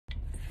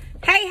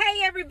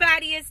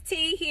everybody, it's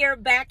T here,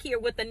 back here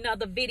with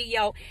another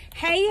video.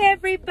 Hey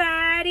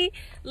everybody,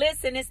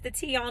 listen, it's the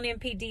T on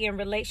NPD and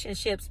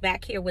relationships,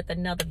 back here with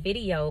another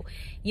video.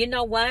 You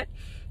know what,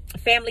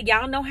 family,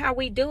 y'all know how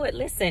we do it.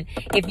 Listen,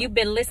 if you've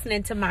been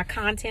listening to my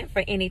content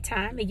for any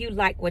time and you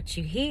like what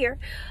you hear,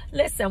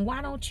 listen,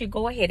 why don't you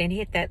go ahead and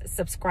hit that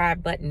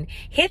subscribe button,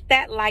 hit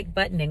that like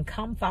button, and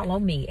come follow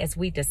me as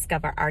we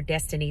discover our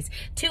destinies.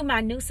 To my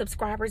new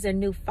subscribers and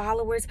new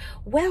followers,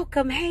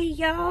 welcome. Hey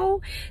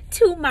y'all,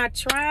 to my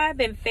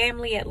tribe and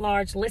family at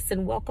large,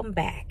 listen, welcome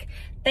back.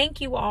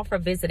 Thank you all for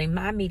visiting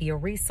my media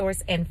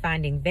resource and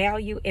finding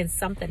value in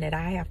something that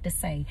I have to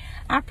say.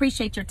 I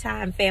appreciate your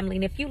time, family.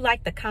 And if you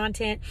like the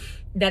content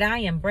that I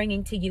am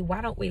bringing to you,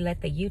 why don't we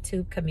let the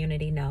YouTube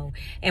community know?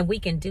 And we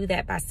can do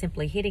that by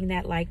simply hitting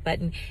that like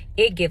button.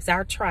 It gives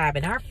our tribe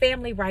and our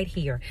family right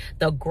here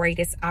the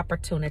greatest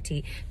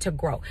opportunity to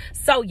grow.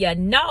 So,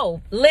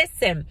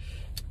 listen,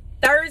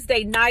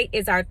 Thursday night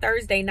is our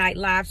Thursday night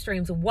live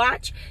streams.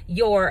 Watch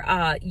your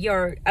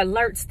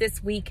alerts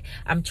this week.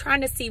 I'm trying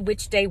to see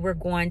which day we're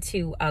going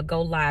to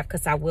go live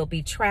because I will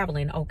be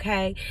traveling,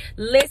 okay?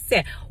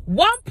 Listen,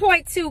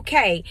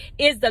 1.2K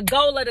is the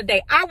goal of the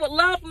day. I would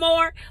love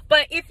more,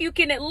 but if you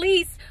can at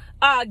least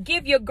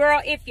give your girl,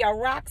 if you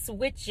rocks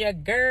with your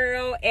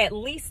girl, at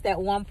least that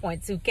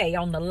 1.2K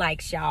on the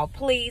likes, y'all,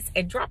 please,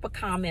 and drop a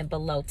comment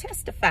below.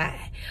 Testify,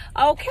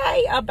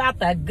 okay, about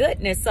the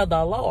goodness of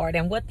the Lord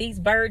and what these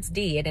birds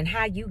did and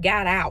how you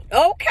got out,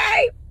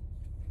 okay?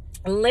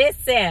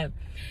 Listen,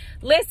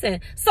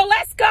 so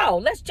let's go.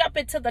 Let's jump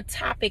into the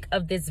topic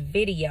of this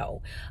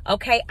video.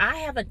 Okay, I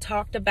haven't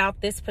talked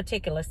about this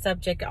particular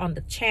subject on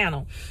the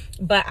channel,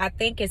 but I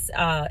think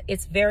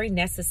it's very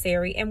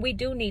necessary and we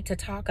do need to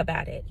talk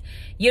about it.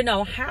 You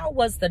know, how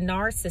was the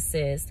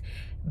narcissist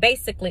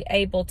basically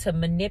able to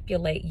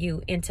manipulate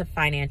you into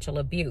financial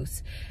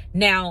abuse?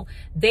 Now,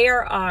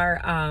 there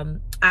are,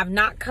 I've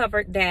not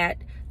covered that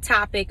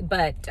topic,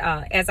 but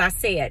as I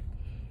said,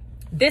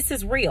 this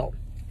is real.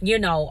 You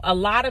know, a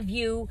lot of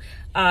you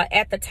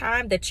at the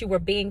time that you were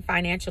being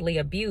financially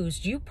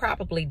abused, you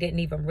probably didn't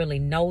even really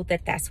know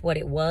that that's what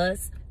it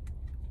was.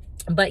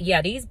 But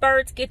yeah, these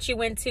birds get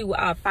you into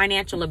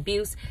financial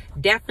abuse.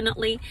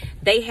 Definitely,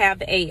 they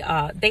have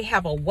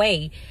a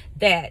way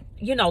that,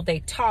 you know,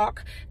 they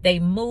talk, they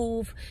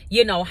move,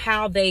 you know,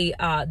 how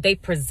they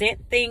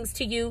present things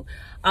to you.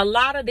 A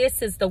lot of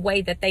this is the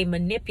way that they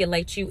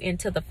manipulate you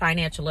into the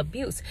financial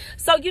abuse.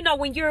 So, you know,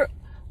 when you're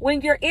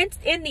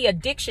in the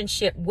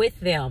addiction-ship with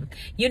them,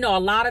 you know, a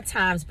lot of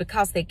times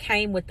because they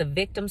came with the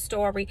victim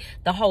story,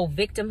 the whole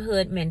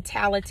victimhood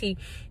mentality,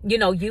 you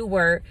know, you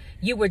were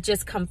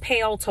just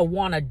compelled to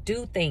want to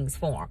do things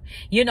for them.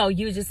 You know,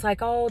 you just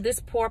like, oh, this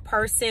poor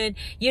person,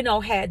 you know,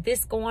 had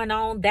this going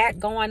on, that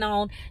going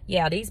on.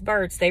 Yeah, these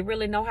birds, they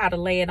really know how to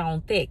lay it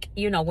on thick,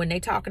 you know, when they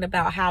talking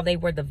about how they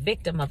were the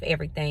victim of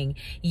everything,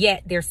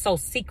 yet they're so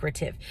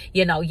secretive,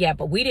 you know. Yeah,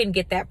 but we didn't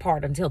get that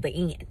part until the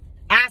end.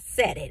 I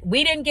said it.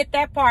 We didn't get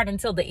that part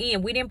until the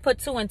end. We didn't put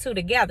two and two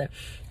together.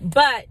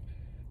 But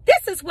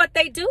this is what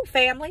they do,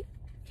 family.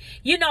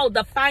 You know,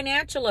 the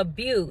financial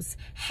abuse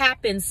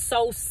happens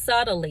so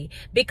subtly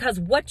because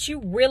what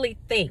you really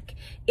think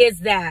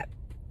is that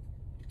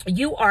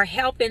you are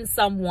helping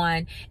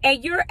someone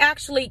and you're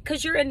actually,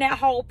 because you're in that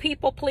whole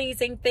people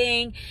pleasing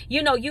thing,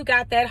 you know, you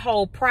got that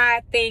whole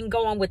pride thing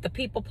going with the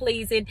people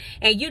pleasing,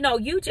 and you know,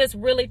 you just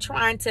really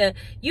trying to,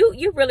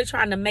 you're really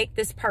trying to make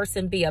this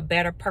person be a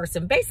better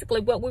person.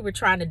 Basically what we were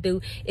trying to do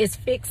is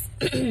fix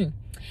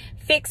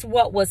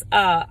what was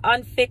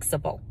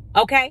unfixable.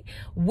 Okay,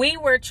 we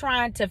were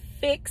trying to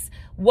fix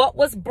what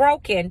was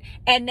broken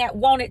and that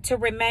wanted to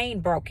remain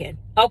broken.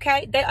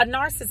 Okay, a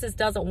narcissist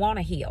doesn't want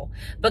to heal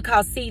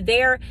because, see,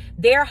 their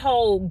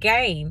whole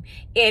game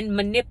in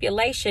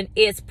manipulation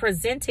is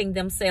presenting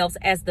themselves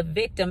as the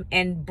victim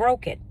and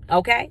broken.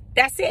 Okay,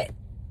 that's it.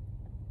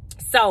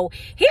 So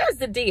here's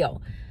the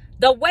deal.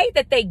 The way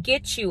that they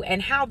get you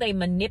and how they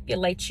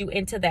manipulate you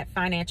into that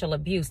financial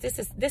abuse, this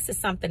is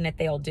something that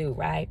they'll do,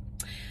 right?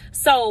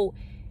 So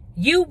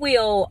you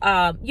will,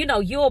 you know,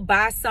 you'll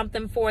buy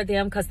something for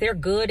them because they're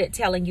good at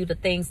telling you the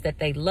things that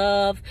they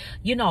love.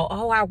 You know,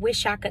 oh, I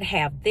wish I could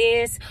have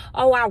this.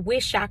 Oh, I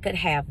wish I could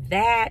have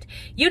that.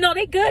 You know,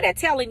 they're good at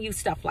telling you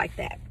stuff like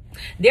that.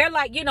 They're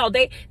like, you know,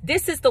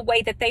 this is the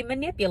way that they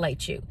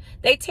manipulate you.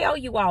 They tell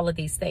you all of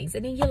these things.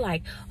 And then you're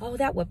like, oh,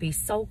 that would be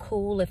so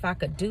cool if I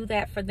could do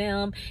that for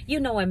them,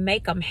 you know, and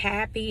make them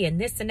happy and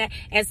this and that.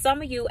 And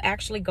some of you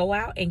actually go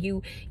out and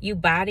you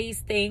buy these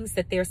things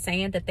that they're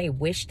saying that they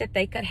wish that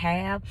they could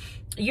have.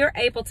 You're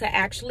able to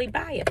actually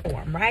buy it for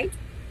them, right?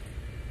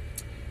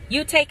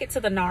 You take it to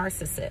the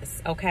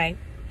narcissist, okay?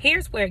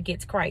 Here's where it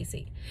gets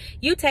crazy.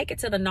 You take it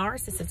to the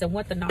narcissist, and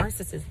what the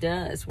narcissist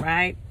does,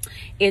 right,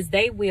 is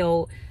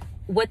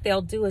what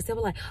they'll do is they'll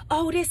be like,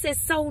 oh, this is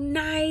so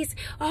nice.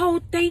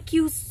 Oh, thank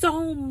you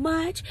so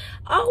much.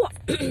 Oh,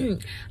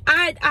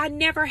 I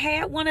never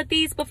had one of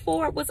these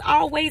before. It was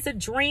always a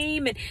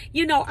dream. And,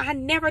 you know, I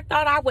never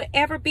thought I would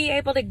ever be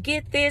able to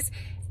get this.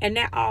 And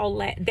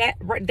that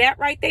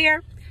right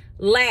there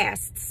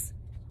lasts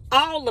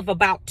all of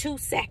about 2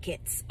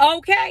 seconds,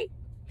 okay?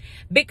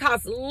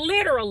 Because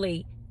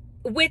literally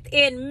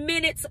within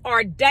minutes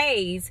or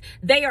days,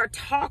 they are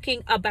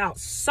talking about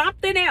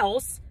something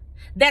else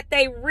that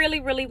they really,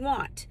 really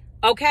want,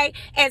 okay?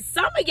 And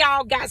some of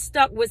y'all got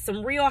stuck with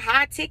some real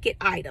high ticket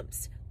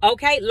items,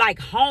 okay? Like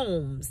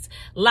homes,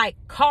 like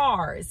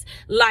cars,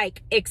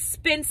 like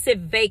expensive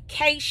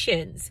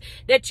vacations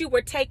that you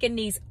were taking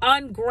these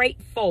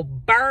ungrateful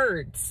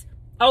birds,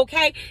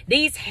 okay?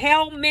 These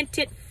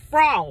helmeted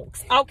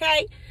frogs,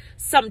 okay?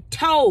 Some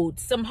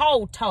toads, some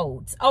whole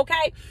toads,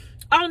 okay?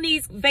 On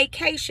these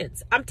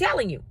vacations. I'm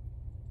telling you,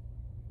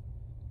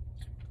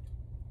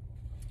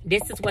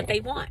 this is what they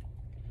want.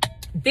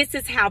 This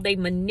is how they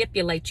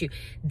manipulate you.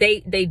 They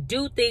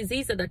do things.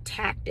 These are the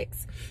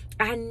tactics.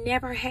 I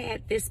never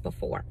had this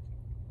before.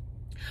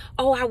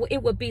 Oh,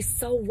 it would be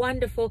so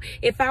wonderful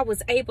if I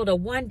was able to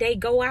one day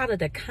go out of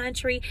the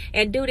country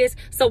and do this.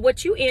 So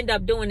what you end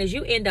up doing is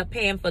you end up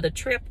paying for the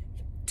trip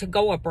to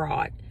go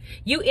abroad.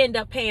 You end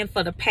up paying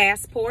for the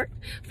passport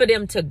for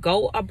them to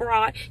go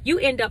abroad. You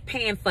end up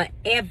paying for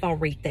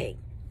everything.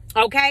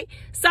 Okay?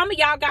 Some of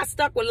y'all got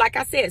stuck with, like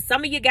I said,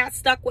 some of you got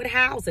stuck with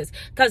houses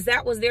because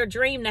that was their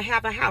dream to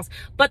have a house.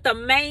 But the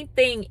main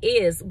thing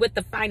is with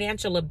the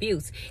financial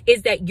abuse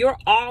is that you're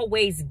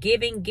always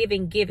giving.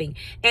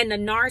 And the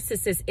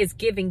narcissist is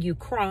giving you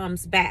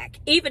crumbs back,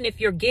 even if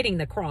you're getting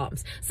the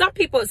crumbs. Some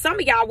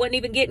of y'all wasn't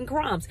even getting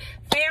crumbs.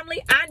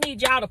 Family, I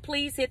need y'all to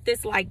please hit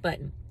this like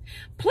button.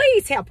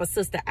 Please help a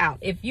sister out.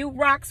 If you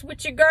rocks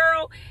with your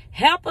girl,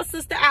 help a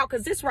sister out,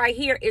 because this right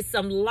here is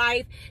some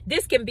life.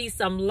 This can be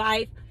some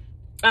life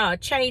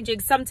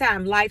changing,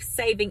 sometimes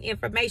life-saving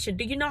information.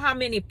 Do you know how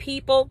many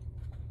people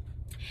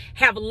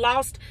have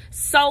lost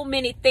so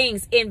many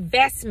things,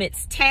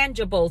 investments,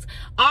 tangibles,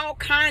 all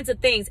kinds of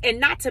things, and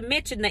not to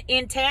mention the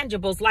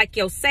intangibles like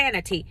your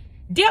sanity,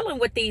 dealing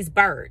with these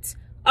birds?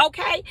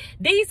 Okay,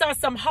 these are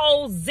some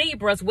whole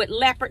zebras with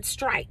leopard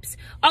stripes.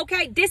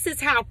 Okay, this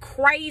is how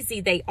crazy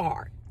they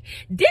are.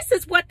 This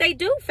is what they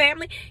do,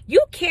 family.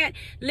 You can't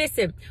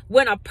listen.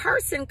 When a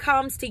person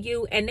comes to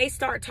you and they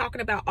start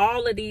talking about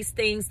all of these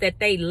things that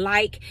they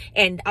like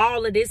and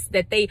all of this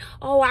that they,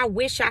 oh, I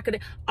wish I could.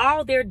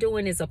 All they're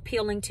doing is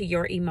appealing to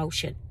your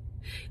emotion.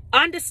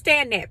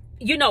 Understand that.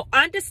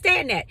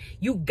 Understand that.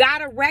 You got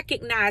to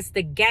recognize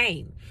the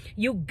game.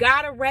 You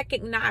got to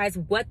recognize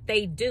what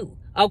they do.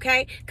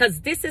 Okay,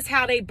 because this is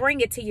how they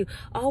bring it to you.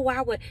 Oh,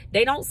 I would.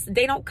 They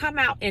don't come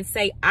out and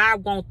say, I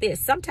want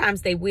this.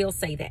 Sometimes they will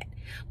say that.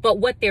 But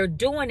what they're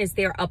doing is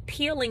they're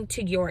appealing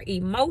to your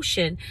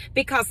emotion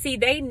because, see,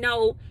 they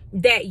know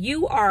that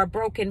you are a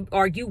broken,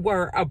 or you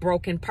were a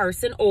broken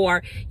person,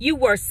 or you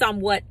were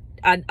somewhat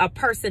a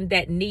person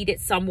that needed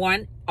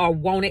someone or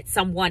wanted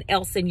someone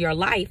else in your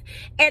life,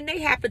 and they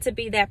happen to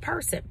be that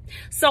person.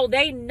 So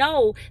they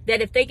know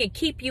that if they can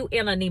keep you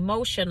in an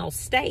emotional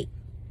state,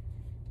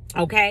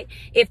 okay,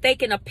 if they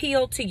can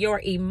appeal to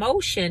your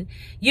emotion,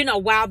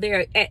 while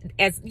they're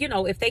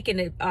if they can,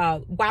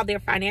 while they're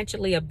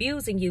financially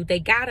abusing you, they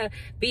gotta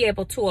be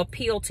able to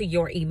appeal to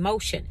your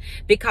emotion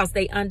because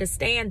they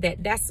understand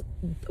that that's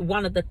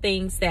one of the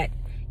things that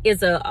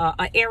is a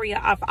area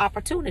of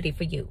opportunity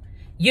for you.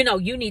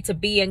 You need to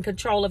be in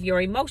control of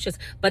your emotions,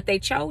 but they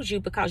chose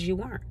you because you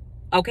weren't.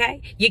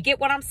 Okay, you get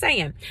what I'm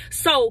saying?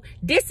 So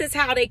this is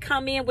how they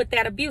come in with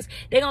that abuse.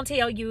 They're gonna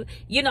tell you,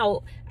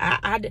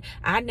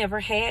 I never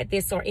had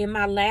this, or in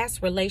my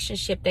last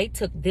relationship they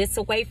took this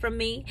away from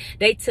me,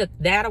 they took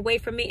that away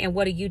from me. And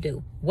what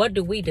do? What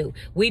do?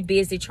 We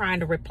busy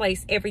trying to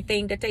replace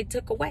everything that they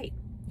took away,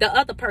 the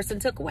other person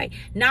took away,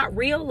 not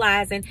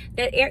realizing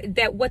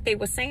that what they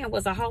were saying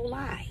was a whole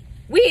lie.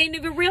 We didn't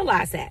even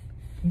realize that.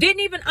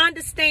 Didn't even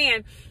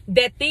understand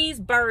that these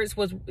birds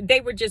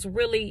they were just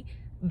really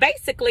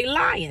basically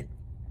lying.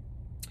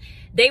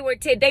 They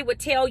would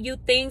tell you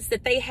things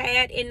that they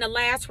had in the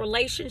last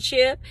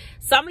relationship.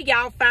 Some of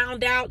y'all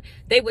found out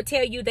they would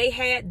tell you they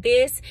had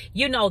this,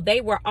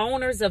 they were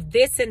owners of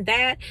this and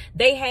that.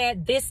 They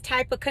had this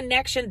type of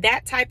connection,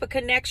 that type of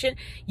connection.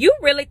 You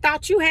really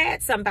thought you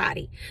had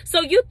somebody.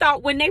 So you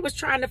thought when they was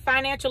trying to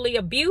financially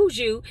abuse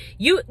you,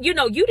 you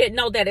didn't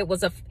know that it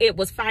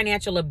was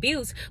financial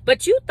abuse,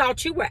 but you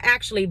thought you were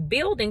actually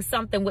building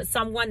something with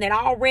someone that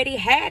already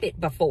had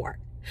it before.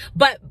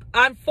 But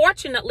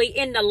unfortunately,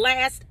 in the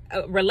last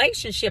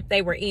relationship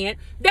they were in,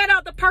 that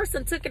other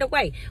person took it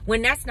away,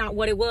 when that's not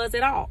what it was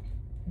at all.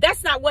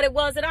 That's not what it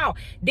was at all.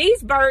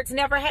 These birds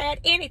never had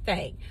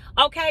anything.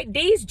 Okay,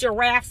 these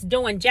giraffes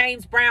doing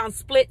James Brown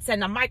splits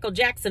and the Michael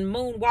Jackson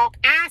moonwalk.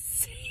 I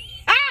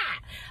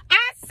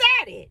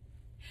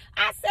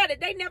said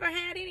it. They never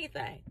had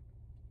anything.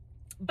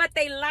 But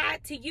they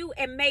lied to you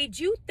and made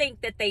you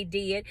think that they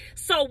did.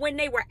 So when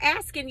they were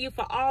asking you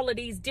for all of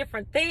these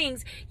different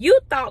things, you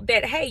thought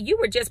that, hey, you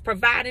were just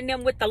providing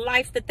them with the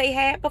life that they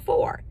had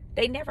before.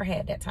 They never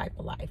had that type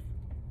of life.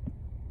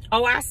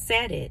 Oh, I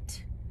said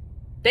it.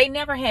 They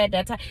never had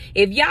that time.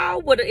 If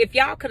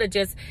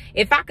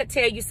I could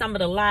tell you some of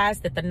the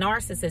lies that the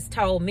narcissist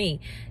told me,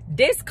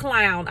 this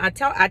clown, I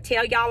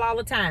tell y'all all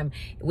the time,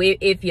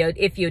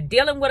 if you're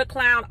dealing with a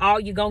clown, all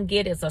you're gonna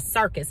get is a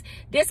circus.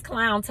 This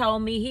clown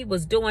told me he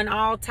was doing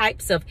all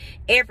types of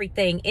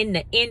everything in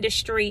the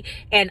industry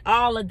and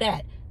all of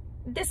that.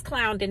 This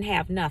clown didn't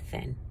have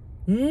nothing.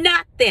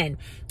 Nothing.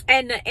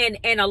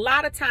 And a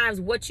lot of times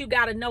what you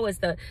got to know is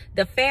the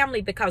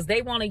family, because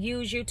they want to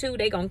use you too,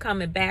 they gonna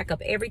come and back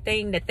up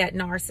everything that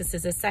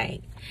narcissist is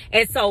saying.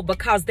 And so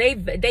because they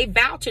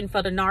vouching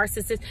for the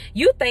narcissist,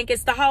 you think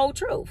it's the whole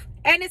truth,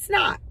 and it's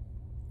not.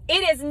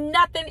 It is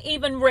nothing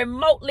even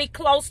remotely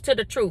close to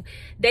the truth.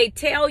 They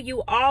tell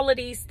you all of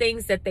these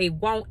things that they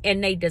want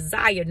and they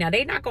desire. Now,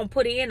 they're not gonna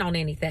put in on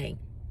anything.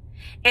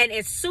 And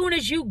as soon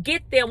as you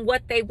get them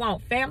what they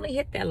want, family,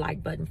 hit that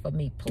like button for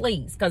me,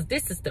 please, because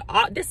this is the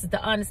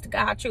honest to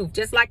God truth.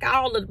 Just like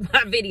all of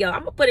my video, I'm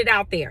gonna put it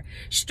out there,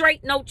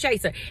 straight, no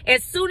chaser.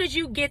 As soon as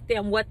you get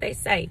them what they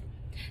say,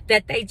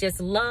 that they just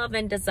love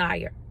and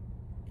desire,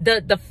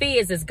 the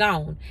fizz is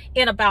gone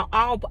in about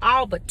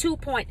all but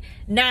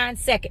 2.9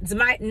 seconds.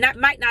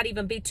 Might not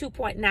even be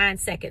 2.9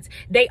 seconds.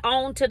 They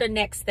on to the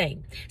next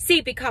thing.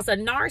 See, because a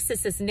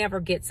narcissist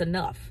never gets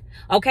enough.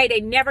 Okay, they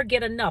never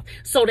get enough.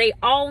 So they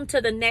on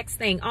to the next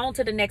thing, on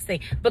to the next thing.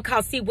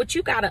 Because see, what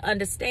you got to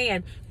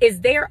understand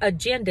is their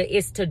agenda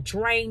is to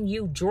drain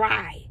you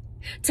dry,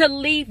 to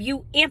leave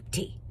you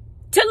empty,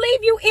 They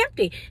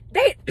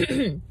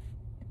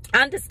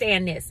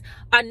understand this.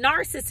 A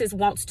narcissist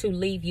wants to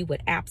leave you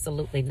with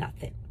absolutely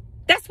nothing.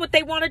 That's what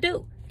they want to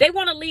do. They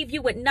want to leave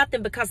you with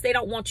nothing because they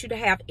don't want you to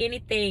have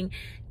anything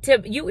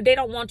to you. They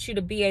don't want you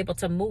to be able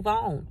to move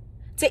on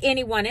to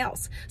anyone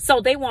else.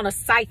 So they want to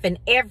siphon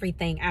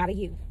everything out of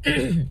you.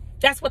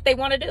 That's what they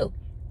want to do.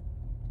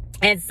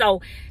 And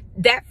so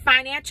that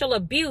financial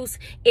abuse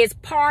is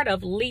part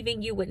of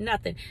leaving you with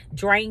nothing.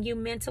 Drain you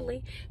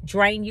mentally,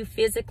 drain you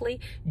physically,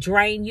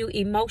 drain you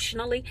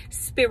emotionally,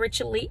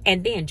 spiritually,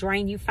 and then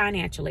drain you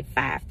financially.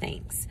 5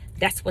 things.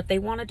 That's what they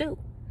want to do.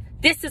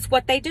 This is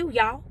what they do,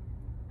 y'all.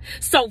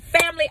 So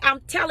family, I'm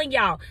telling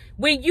y'all,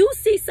 when you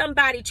see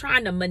somebody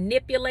trying to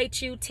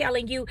manipulate you,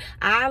 telling you,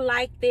 I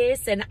like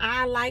this and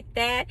I like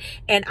that,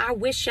 and I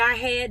wish I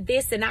had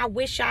this and I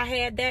wish I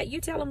had that,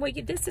 you tell them, well,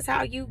 this is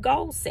how you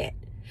goal set.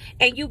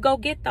 And you go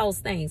get those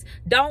things.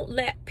 Don't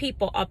let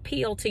people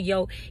appeal to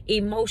your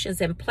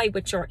emotions and play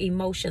with your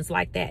emotions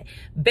like that.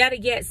 Better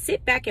yet,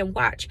 sit back and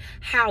watch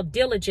how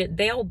diligent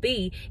they'll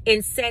be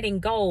in setting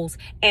goals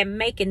and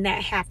making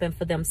that happen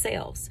for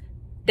themselves.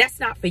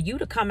 That's not for you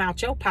to come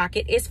out your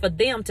pocket. It's for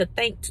them to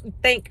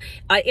think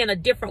in a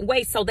different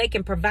way so they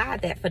can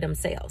provide that for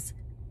themselves.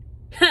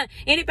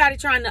 Anybody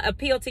trying to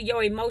appeal to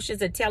your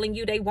emotions and telling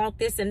you they want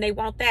this and they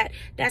want that,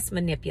 that's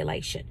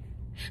manipulation.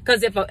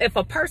 Because if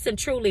a person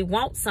truly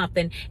wants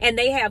something and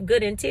they have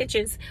good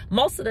intentions,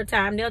 most of the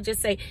time they'll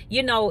just say,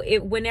 you know,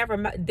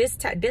 whenever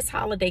this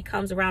holiday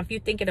comes around, if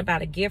you're thinking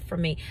about a gift for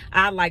me,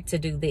 I like to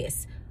do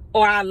this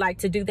or I like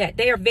to do that.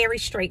 They are very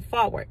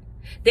straightforward.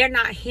 They're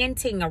not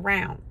hinting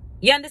around.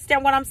 You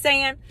understand what I'm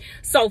saying?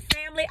 So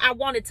family, I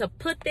wanted to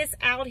put this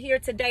out here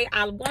today.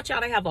 I want y'all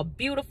to have a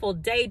beautiful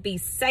day. Be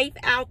safe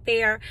out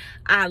there.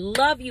 I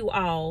love you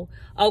all.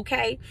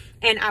 Okay.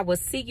 And I will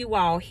see you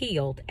all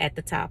healed at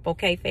the top.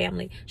 Okay,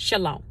 family.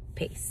 Shalom.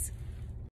 Peace.